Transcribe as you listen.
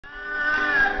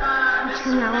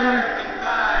Turn that one on.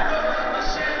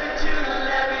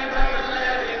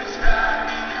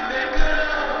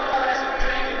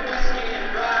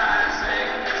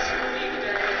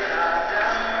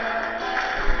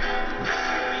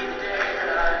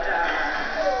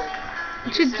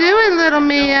 What you doing, little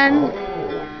man?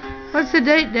 What's the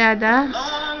date, Dada?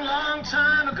 Long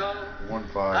time ago.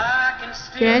 1/5.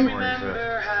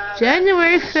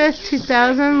 January 5th,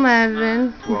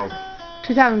 2011.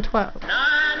 2012.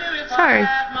 Sorry,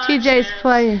 TJ's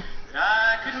playing.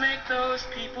 I could make those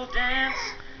people dance.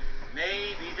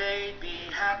 Maybe they'd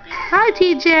be happy. Hi,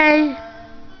 TJ.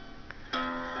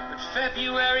 But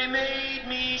February made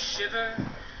me shiver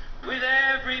with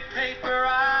every paper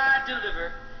I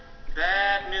deliver.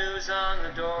 Bad news on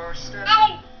the doorstep.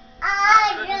 I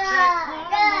couldn't take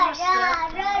one more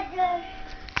step.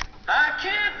 I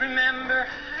can't remember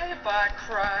if I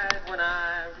cried when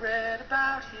I read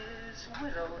about his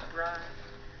widowed bride.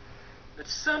 But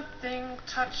something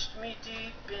touched me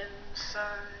deep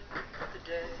inside the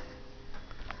day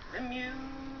the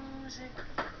music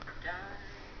died.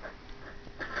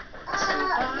 So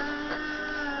bye-bye,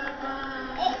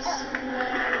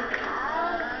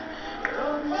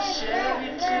 rode my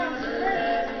Chevy to the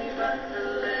levee, but the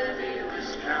levee was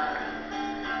dry.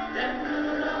 Then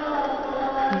good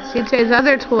old TJ's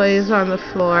other toys on the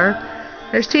floor.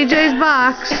 There's TJ's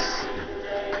box.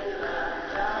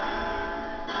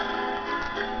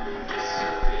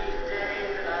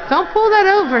 Don't pull that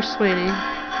over, sweetie.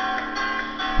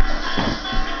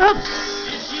 Oops.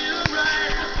 Did you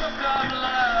write the book of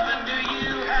love, and do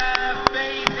you have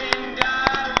faith in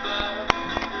God's love?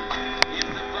 If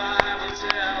the Bible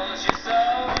tells you so.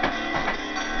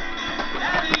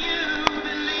 Now do you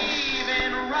believe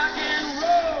in rock and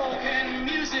roll? Can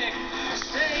music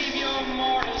save your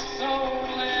mortal soul?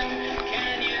 And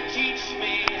can you teach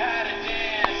me how to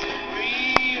dance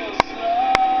real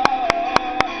slow?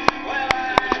 Well, I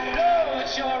know that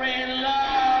you're in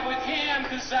love with him,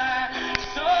 'cause I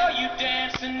saw you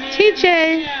dancing in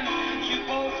TJ. you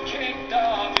both kicked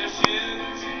off your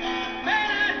shoes.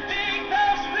 Man, I think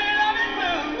those beloved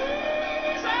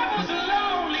blues. I was a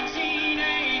lonely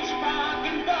teenage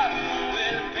rockin' buck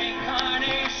with a pink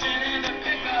carnation and a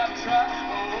pickup truck.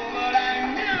 Oh, but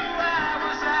I knew I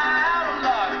was out of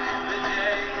luck the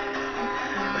day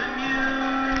the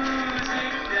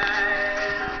music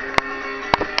died.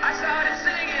 I started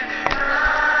singing,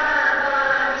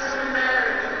 "This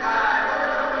American pie,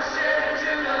 oh, shit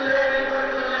to the levee, but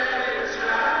the levee was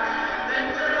dry. Then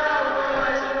good old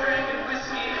boys are drinking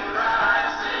whiskey and rye,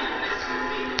 singing, this could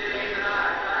be the day that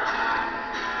I die.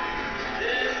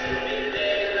 This could be the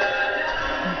day that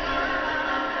I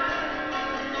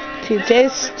die."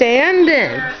 TJ's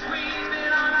standing. We've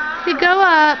been on our You go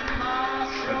up.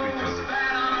 moss,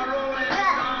 fat on a rolling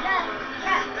stone.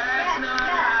 That's not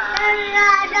right.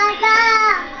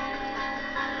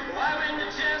 Why when the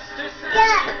jester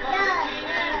sang for the king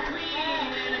and queen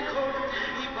in a court,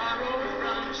 he borrowed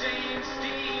from James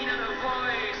Dean and a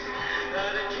voice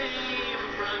that came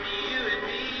from you and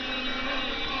me.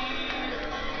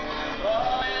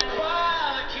 Oh, and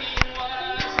while the king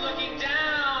was looking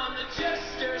down, the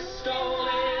jester stole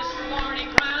his thorny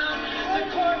crown. The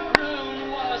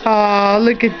courtroom was Oh,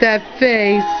 look at that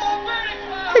face.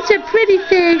 Such a pretty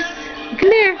face.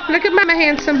 Come here. Look at Mama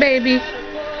handsome baby.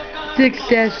 Look at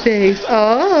that face.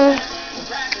 Oh.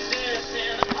 practice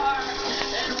in the park,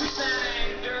 and we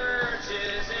sang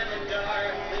dirges in the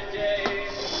dark the day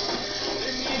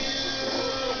the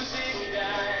music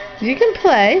died. You can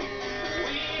play.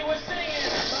 We were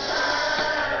singing,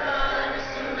 "Bye-bye,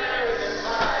 Miss American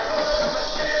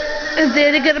Pie." Is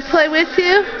Daddy gonna play with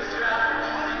you?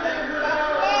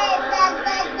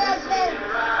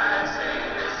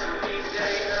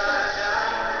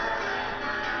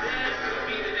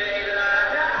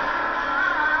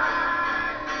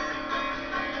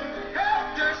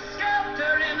 Helter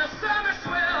skelter in the summer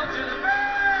swelter, the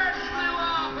birds flew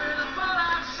off with a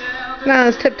fallout shelter. Not on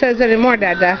his tiptoes anymore,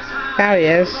 Dada. Now he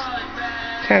is.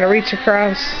 Trying to reach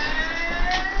across.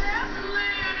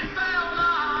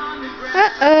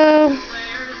 Uh-oh.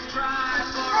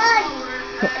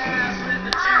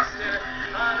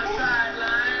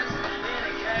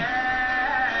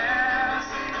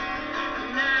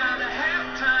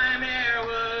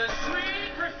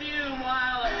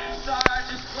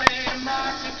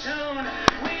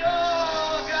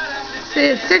 See,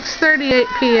 it's 6:38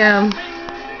 p.m.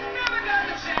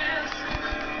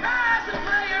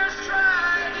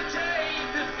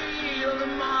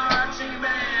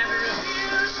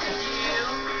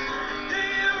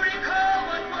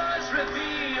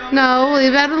 No,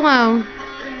 leave that alone.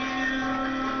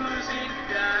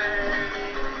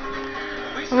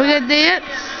 Are we gonna dance?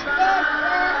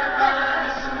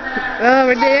 Oh,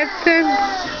 we're dancing?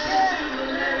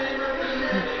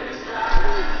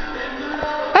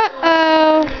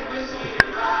 Uh-oh.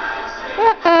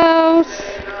 Uh-oh.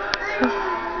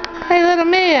 Hey, little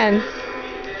man.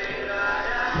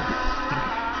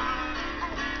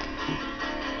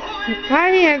 Hi,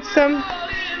 handsome.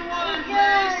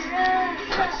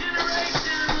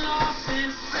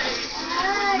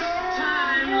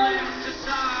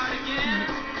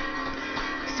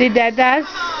 See, Dada?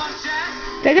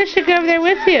 Dada should go over there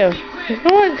with you.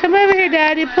 Come on, come over here,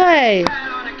 Daddy, play.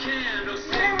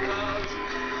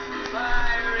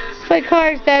 Play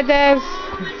cards, Dada.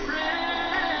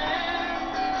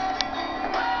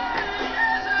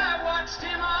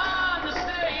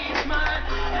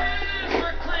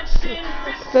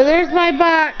 So there's my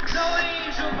box.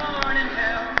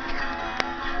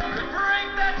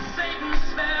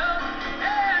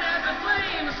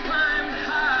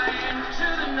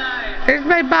 There's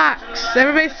my box.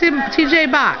 Everybody see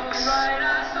TJ box.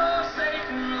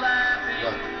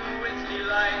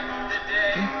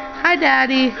 Hi,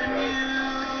 Daddy.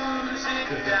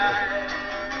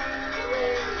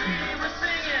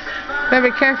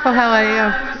 Better be careful how I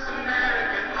am.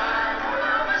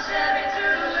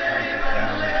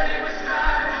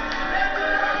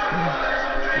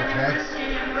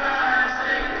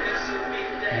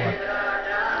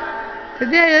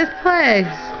 Daddy, let's play.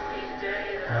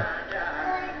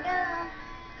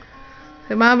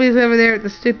 The mommy's over there with the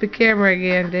stupid camera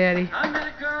again, Daddy. I met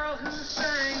a girl who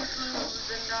sang the blues,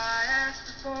 and I asked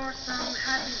her for some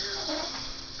happy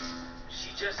news. She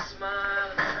just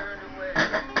smiled and turned away.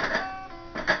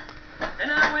 And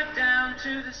I went down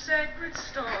to the sacred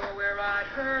store where I'd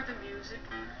heard the music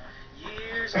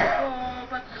years before,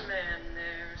 but the man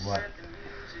there said the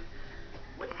music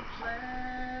wouldn't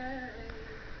play.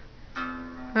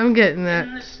 I'm getting that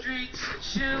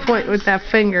point with that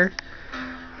finger.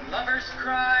 Lovers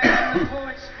cried and the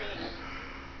poets screamed.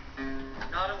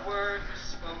 Not a word was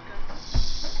spoken.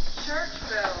 Church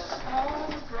bells all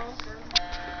were broken.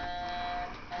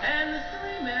 And the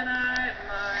three men I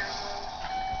admired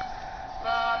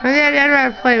most. Daddy, I'd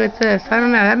rather play with this. I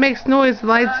don't know. That makes noise,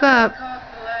 lights up.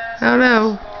 I don't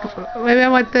know. Maybe I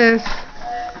want this.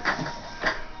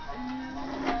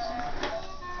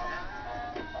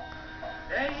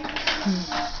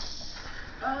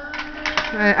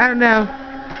 I don't know.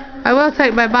 I will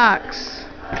take my box.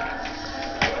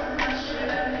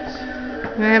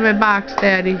 I have my box,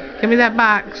 Daddy. Give me that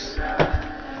box.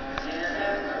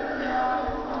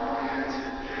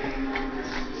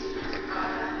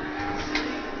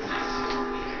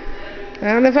 I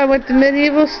don't know if I want the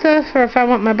medieval stuff or if I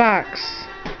want my box.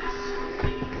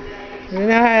 You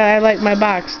know how I like my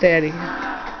box, Daddy.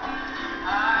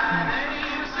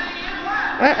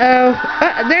 Uh-oh.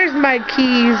 There's my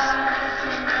keys.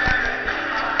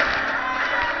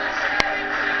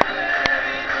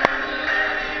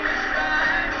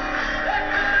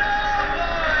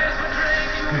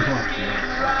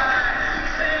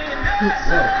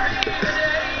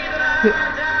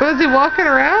 Was he walking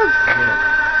around?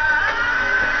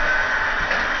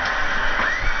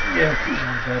 Yeah,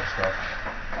 that stuff.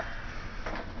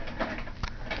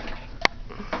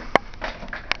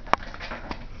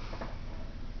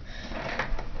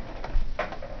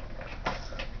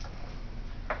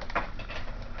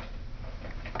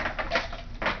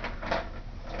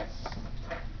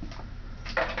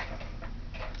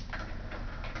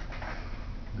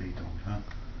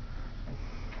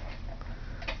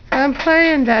 I'm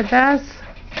playing, Dad.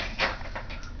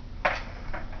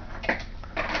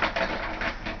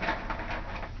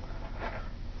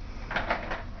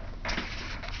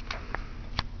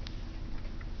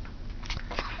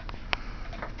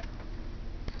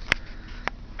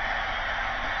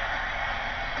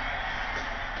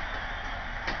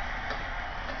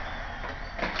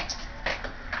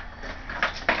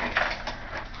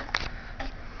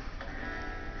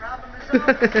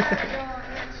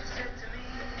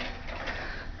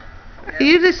 Are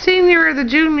you the senior or the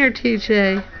junior,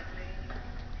 TJ?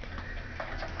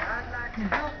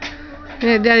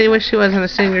 Yeah, Daddy wish he wasn't a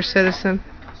senior citizen.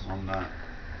 I'm not.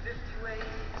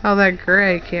 All that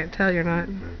gray, can't tell you're not.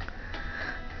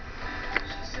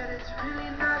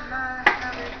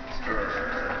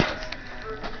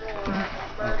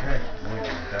 Okay,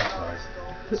 that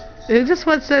size. Who just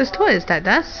wants those toys, Dad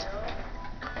does?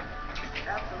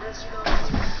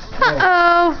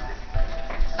 Uh-oh.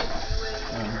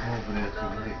 I'm hoping it's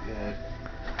gonna get good.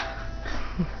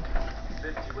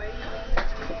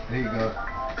 There you go.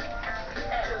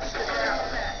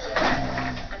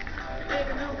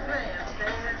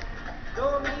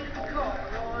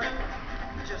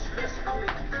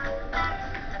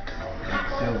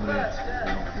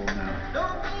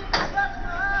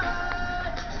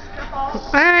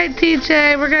 Alright,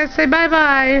 TJ, we're going to say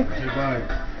bye-bye. Say bye.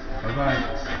 Bye-bye.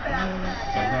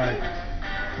 Bye-bye.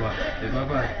 What? Say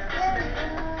bye-bye.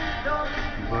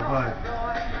 Bye-bye.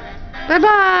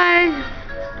 Bye-bye.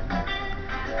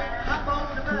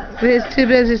 He's too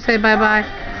busy to say bye-bye.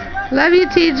 Love you,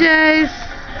 TJs.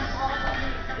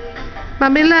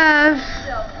 Mommy love.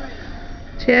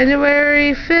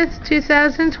 January 5th,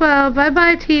 2012.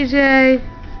 Bye-bye, TJ.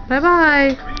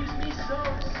 Bye-bye.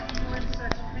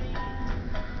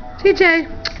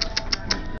 TJ.